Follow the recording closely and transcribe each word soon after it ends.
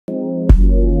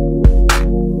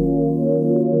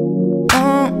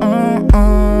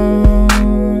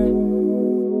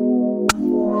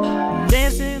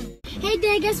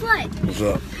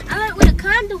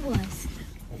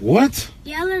What?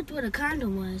 Yeah, I learned what a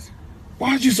condom was.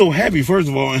 Why are you so happy, first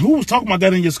of all? And who was talking about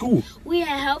that in your school? We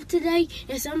had help today,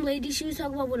 and some lady, she was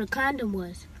talking about what a condom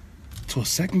was. To a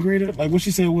second grader? Like, what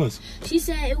she said it was? She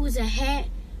said it was a hat,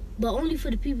 but only for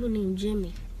the people named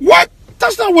Jimmy. What?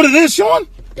 That's not what it is, Sean.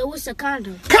 That was a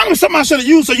condom. Condom is something I should have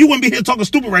used so you wouldn't be here talking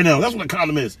stupid right now. That's what a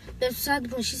condom is. That's beside the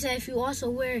point. She said if you also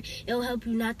wear it, it'll help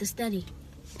you not to study.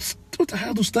 What the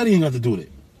hell do studying have to do with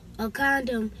it? A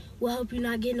condom will help you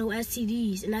not get no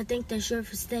STDs, and I think that's short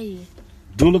for studying.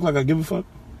 Do it look like I give a fuck?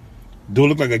 Do it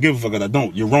look like I give a fuck? Because I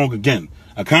don't. You're wrong again.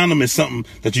 A condom is something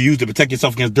that you use to protect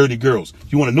yourself against dirty girls.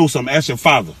 You want to know something? Ask your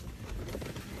father.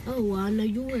 Oh, well, I know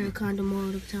you wear a condom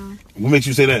all the time. What makes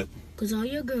you say that? Because all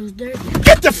your girls dirty.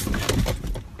 Get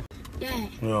the Dad,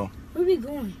 Yo, where we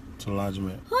going? to the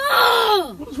laundromat.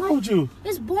 Oh! What's wrong with you?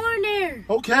 It's born there.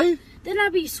 Okay. Then I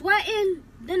be sweating.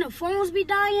 Then the phones be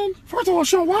dying. First of all,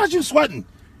 Sean, why are you sweating?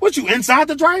 What, you inside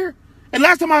the dryer? And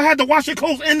last time I had to wash your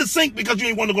clothes in the sink because you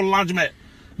ain't want to go to the laundromat.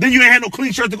 Then you ain't had no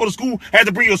clean shirt to go to school. Had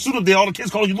to bring your suit up there. All the kids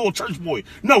calling you little church boy.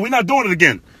 No, we're not doing it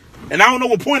again. And I don't know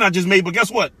what point I just made, but guess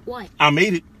what? What? I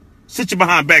made it. Sit your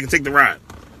behind back and take the ride.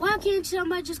 Why can't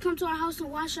somebody just come to our house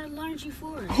and wash our laundry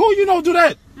for us? Who you know do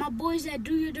that? My boys that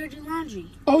do your dirty laundry.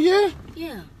 Oh, yeah?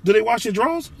 Yeah. Do they wash your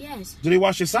drawers? Yes. Do they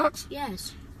wash your socks?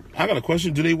 Yes. I got a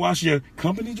question. Do they wash your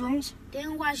company drawers? They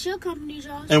don't wash your company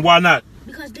drawers. And why not?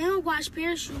 Because they don't wash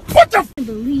parachutes. What the I can't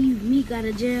believe Meek out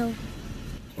of jail.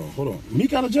 Oh, hold on.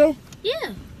 Meek out of jail?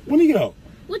 Yeah. When he get out?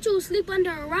 What, you sleep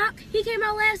under a rock? He came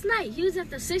out last night. He was at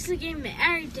the Sixers game and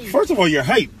everything. First of all, you're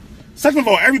hype. Second of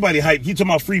all, everybody hype. You talking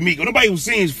about free Meek. Nobody was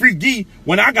saying free Gee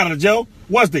when I got out of jail,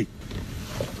 was they?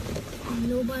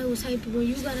 Nobody was hyped when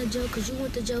you got out of jail because you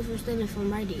went to jail for stealing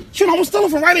from Rite Aid. Shit, I was stealing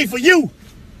from Rite Aid for you.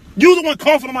 You the one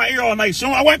coughing in my ear all night,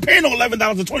 Sean. I wasn't paying no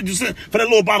 $11.22 for that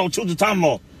little bottle of children's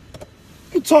Tylenol.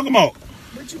 What you talking about?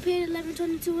 But you paid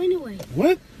 $11.22 anyway.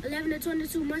 What? 11 to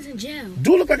 22 months in jail.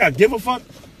 Do it look like I give a fuck?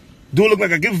 Do it look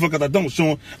like I give a fuck? Because I don't,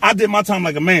 Sean. I did my time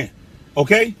like a man.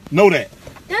 Okay? Know that.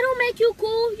 That don't make you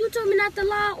cool. You told me not to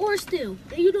lie or steal.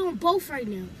 And you doing both right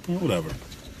now. Whatever.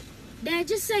 Dad,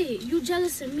 just say it. You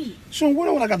jealous of me. Sean, what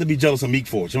do I got to be jealous of Meek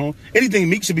for, Sean? Anything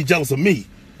Meek should be jealous of me.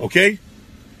 Okay?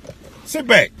 Sit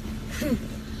back.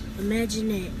 Imagine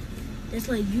that. That's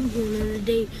like you going on a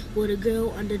date with a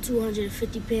girl under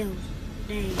 250 pounds.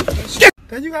 Dang, that's shit.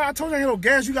 Then I told you I had no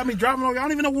gas. You got me driving over. I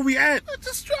don't even know where we at.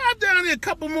 Just drive down there a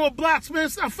couple more blocks, man.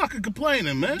 Stop fucking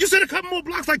complaining, man. You said a couple more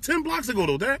blocks like 10 blocks ago,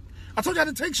 though, Dad. I told you I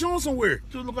had to take Sean somewhere.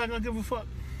 Do it look like I give a fuck?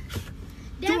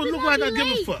 Dad, Do it look like I late. give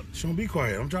a fuck? Sean, be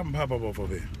quiet. I'm dropping Pop-Up off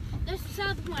over here. That's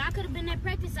beside the point. I could have been at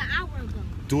practice an hour ago.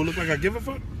 Do it look like I give a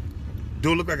fuck?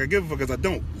 Do it look like I give a fuck? Because I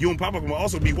don't. You and Pop-Up will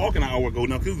also be walking an hour ago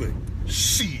now, too.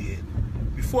 Shit.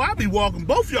 Before I be walking,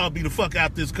 both y'all be the fuck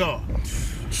out this car.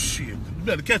 Shit. You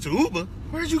better catch an Uber.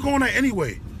 Where's you going at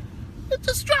anyway?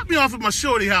 Just drop me off at my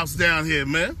shorty house down here,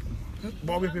 man.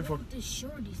 Bobby up here for... This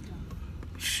shorty stuff.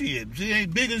 Shit, she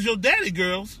ain't big as your daddy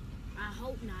girls. I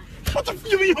hope not. What the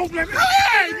fuck you mean? Hey, man,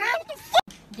 what the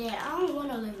fuck? Dad, I don't want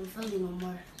to live in Philly no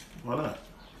more. Why not?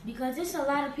 Because there's a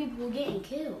lot of people getting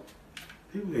killed.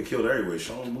 People get killed everywhere,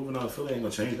 Sean. Moving out of Philly ain't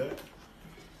gonna change that.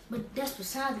 But that's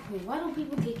beside the point. Why don't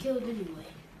people get killed anyway?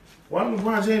 Why did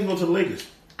LeBron James go to the Lakers?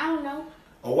 I don't know.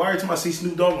 Or why every time I see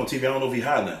Snoop Dogg on TV, I don't know if he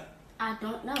hiding that? I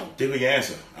don't know. Dig your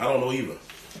answer. I don't know either.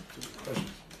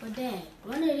 But Dad,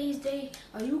 one of these days,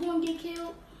 are you gonna get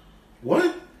killed?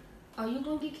 What? Are you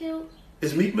gonna get killed?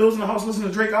 Is Meek Mills in the house listening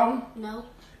to Drake album? No.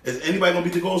 Is anybody gonna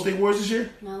beat the Golden State Warriors this year?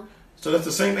 No. So that's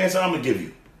the same answer I'm gonna give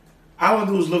you. All I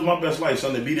do is live my best life,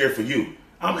 son, and be there for you.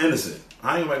 I'm innocent.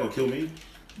 I ain't nobody gonna kill me.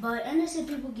 But innocent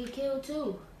people get killed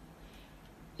too.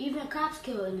 Even cops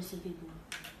kill innocent people.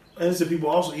 Innocent people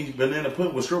also eat banana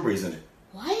pudding with strawberries in it.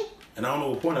 What? And I don't know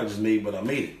what point I just made, but I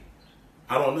made it.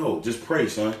 I don't know. Just pray,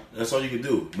 son. That's all you can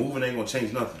do. Moving ain't gonna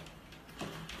change nothing.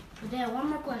 But Dad, one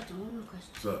more question.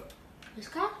 What's up? Is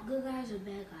cops good guys or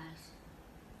bad guys?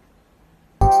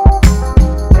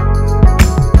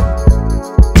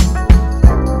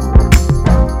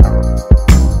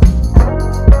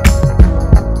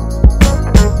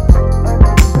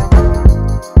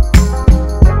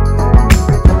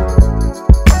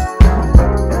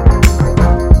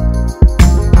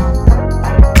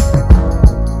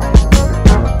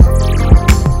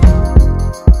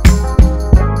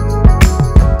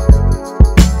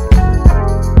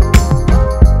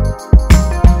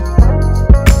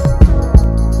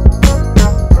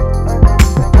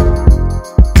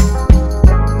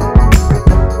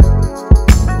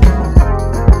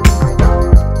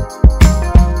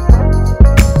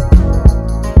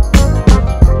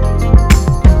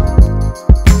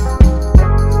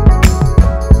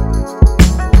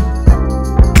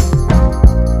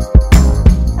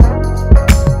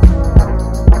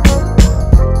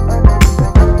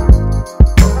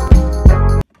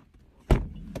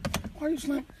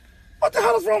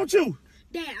 wrong with you?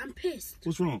 Dad, I'm pissed.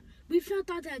 What's wrong? We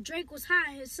found out that Drake was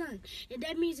hiring his son. And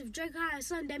that means if Drake hired his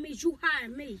son, that means you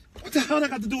hired me. What the hell that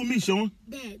got to do with me, Sean?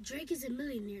 Dad, Drake is a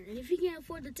millionaire. And if he can't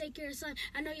afford to take care of his son,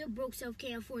 I know your broke self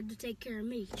can't afford to take care of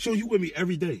me. Sean, you with me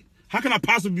every day. How can I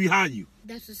possibly be behind you?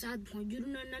 That's beside the point. You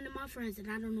don't know none of my friends, and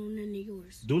I don't know none of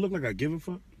yours. Do it look like I give a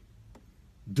fuck?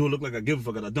 Do it look like I give a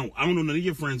fuck? Because I don't. I don't know none of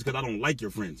your friends because I don't like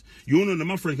your friends. You don't know none of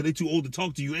my friends because they too old to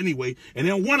talk to you anyway, and they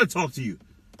don't want to talk to you.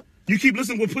 You keep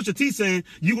listening to what Pusha T saying,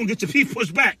 you going to get your teeth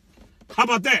pushed back. How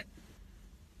about that?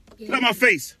 Yeah, Get out my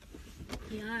face.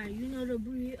 Yeah, all right. You know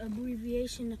the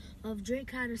abbreviation of Drake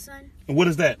hired his son? And what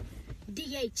is that?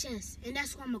 DHS. And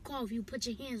that's what I'm going to call if you put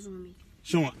your hands on me.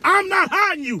 Sean, I'm not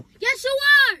hiding you. Yes, you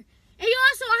are. And you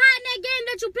also hiding that game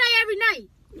that you play every night.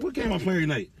 What game I play every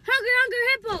night?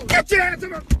 Hungry Hippo. Get your ass in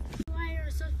the... You hire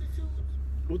a substitute?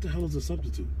 What the hell is a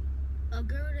substitute? A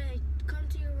girl that come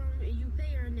to your room and you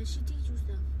pay her and then she teach you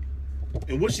stuff.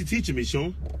 And what's she teaching me,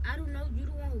 Sean? I don't know. You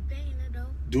the one who paying her, though.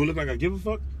 Do it look like I give a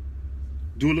fuck?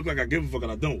 Do it look like I give a fuck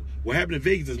and I don't? What happened in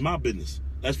Vegas is my business.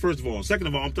 That's first of all. Second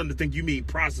of all, I'm starting to think you mean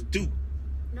prostitute.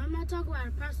 No, I'm not talking about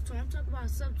a prostitute. I'm talking about a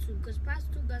substitute. Because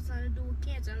prostitute got something to do with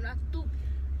cancer. I'm not stupid.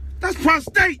 That's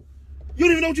prostate. You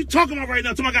don't even know what you're talking about right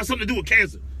now. Somebody got something to do with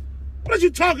cancer. What are you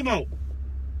talking about?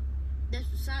 That's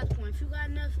beside the point. If you got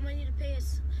enough money to pay a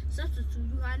substitute,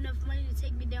 you got enough money to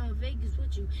take me down to Vegas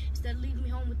with you instead of leaving me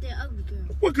home with that ugly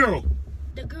girl. What girl?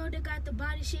 The girl that got the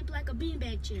body shaped like a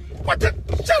beanbag chair. What the?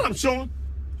 Shut up, Sean.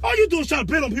 All you do is try to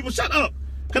bid on people. Shut up.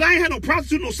 Because I ain't had no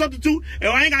prostitute, no substitute, and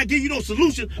I ain't got to give you no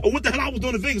solution of what the hell I was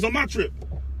doing in Vegas on my trip.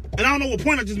 And I don't know what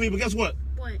point I just made, but guess what?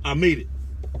 What? I made it.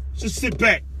 Just sit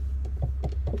back.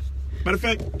 Matter of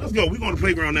fact, let's go. We're going to the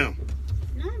playground now.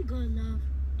 No, I'm good, love.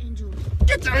 Enjoy.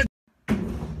 Get your... Dad!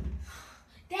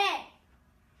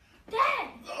 Dad!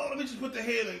 Oh, let me just put the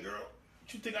head in, girl.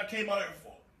 What you think I came out here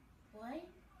for? What?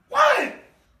 What?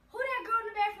 Who that girl in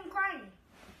the bathroom crying?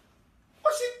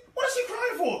 What is she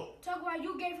crying for? Talk about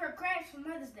you gave her crabs for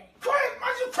Mother's Day. Crabs?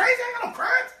 Are you crazy? I ain't got no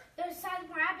crabs. There's a side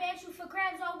point. I've been asking you for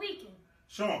crabs all weekend.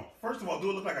 Sean, first of all, do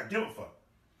it look like I give a fuck?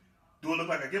 Do it look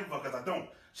like I give a fuck? Because I don't.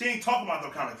 She ain't talking about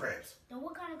them kind of crabs. Then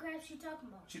what kind of crabs she talking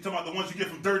about? She talking about the ones you get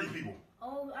from dirty people.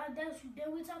 Oh, then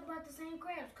we talk about the same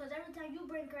crabs. Because every time you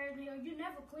bring crabs here, you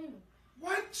never clean them.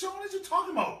 What? Sean, what are you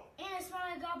talking about? And it smells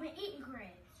like y'all been eating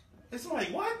crabs. It's like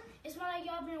what? It smells like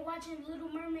y'all been watching Little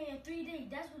Mermaid in 3D.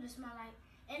 That's what it smells like.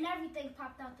 And everything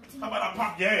popped out the TV. How about I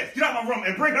pop your ass? Get out my room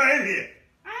and bring her in here.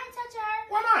 I ain't touching her.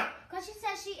 Why not? Because she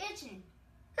said she itching.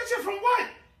 Itching from what?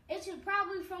 Itching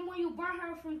probably from when you burnt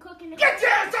her from cooking the Get your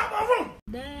ass out my room.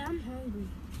 Dad, I'm hungry.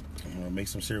 Make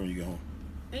some cereal when you get home.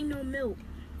 Ain't no milk.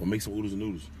 Well, make some oodles and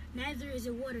noodles. Neither is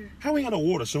it water. How we ain't got no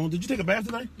water, Sean? Did you take a bath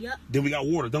today? Yep. Then we got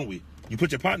water, don't we? You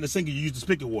put your pot in the sink and you use the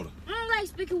spigot water. I don't like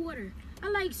spigot water. I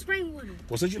like spring water.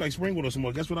 Well, since you like spring water so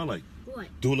much, guess what I like? What?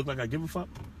 Do it look like I give a fuck?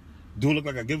 Do it look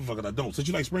like I give a fuck and I don't? Since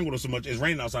you like spring water so much, it's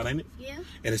raining outside, ain't it? Yeah.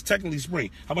 And it's technically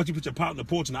spring. How about you put your pot in the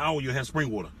porch in an hour, you'll have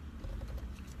spring water?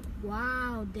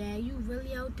 Wow, Dad, you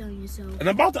really outdone yourself. And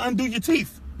I'm about to undo your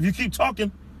teeth. If you keep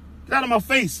talking, get out of my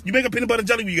face. You make a peanut butter and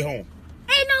jelly when you get home.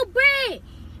 Ain't no bread.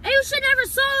 And you should never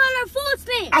sold on our food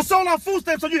stamps. I sold our food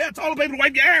stamps so you had toilet paper to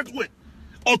wipe your ass with.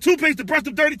 Or toothpaste to brush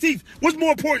them dirty teeth. What's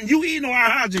more important, you eating or our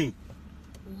hygiene?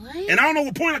 What? And I don't know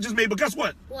what point I just made, but guess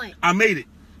what? What? I made it.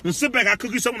 Now sit back, I'll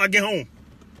cook you something when I get home.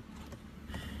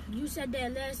 You said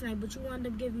that last night, but you wound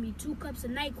up giving me 2 cups of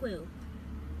NyQuil.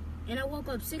 And I woke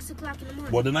up 6 o'clock in the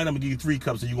morning. Well, tonight I'm going to give you 3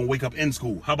 cups and you're going to wake up in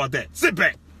school. How about that? Sit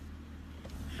back.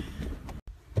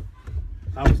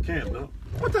 How was camp, though?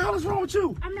 What the hell is wrong with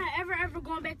you? I'm not ever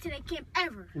going back to that camp,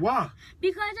 ever. Why?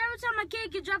 Because every time my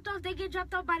kid get dropped off, they get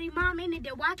dropped off by their mom, ain't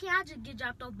it? Why can't I just get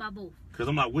dropped off by both? Because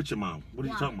I'm not with your mom. What are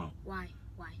you talking about? Why?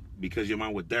 Because your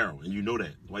mom with Daryl, and you know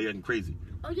that. Why you acting crazy?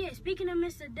 Oh, yeah, speaking of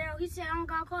Mr. Daryl, he said I don't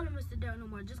got to call him Mr. Daryl no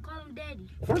more. Just call him Daddy.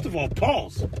 First of all,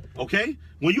 pause, okay?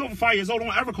 When you're over 5 years old,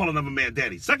 don't ever call another man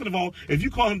Daddy. Second of all, if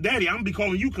you call him Daddy, I'm going to be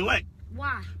calling you Collect.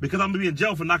 Why? Because I'm going to be in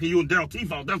jail for knocking you and Daryl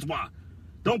teeth out. That's why.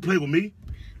 Don't play with me.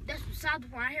 That's beside the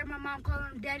point. I hear my mom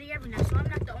calling him Daddy every night, so I'm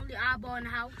not the only eyeball in the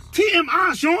house.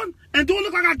 TMI, Sean. And do it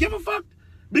look like I give a fuck?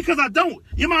 Because I don't.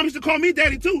 Your mom used to call me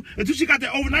Daddy, too, until she got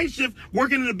that overnight shift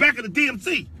working in the back of the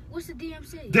DMC. What's the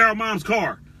DMC? Daryl mom's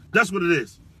car. That's what it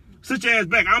is. Sit your ass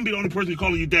back. I'm be the only person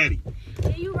calling you Daddy.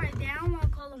 Yeah, you right there. I don't want to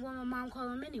call him what my mom call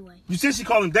him anyway. You said she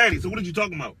called him Daddy, so what are you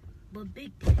talking about? But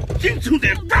Big You too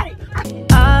damn bro.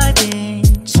 I've been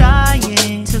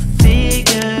trying to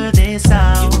figure this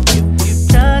out.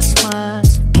 Just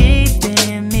what's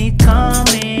keeping me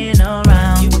coming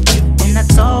around. And I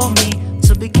told me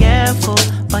to be careful,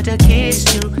 but I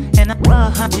kissed you and I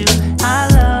loved you. I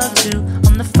loved you.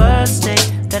 I'm the first day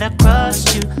that I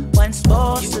crushed you. Wasn't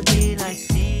supposed to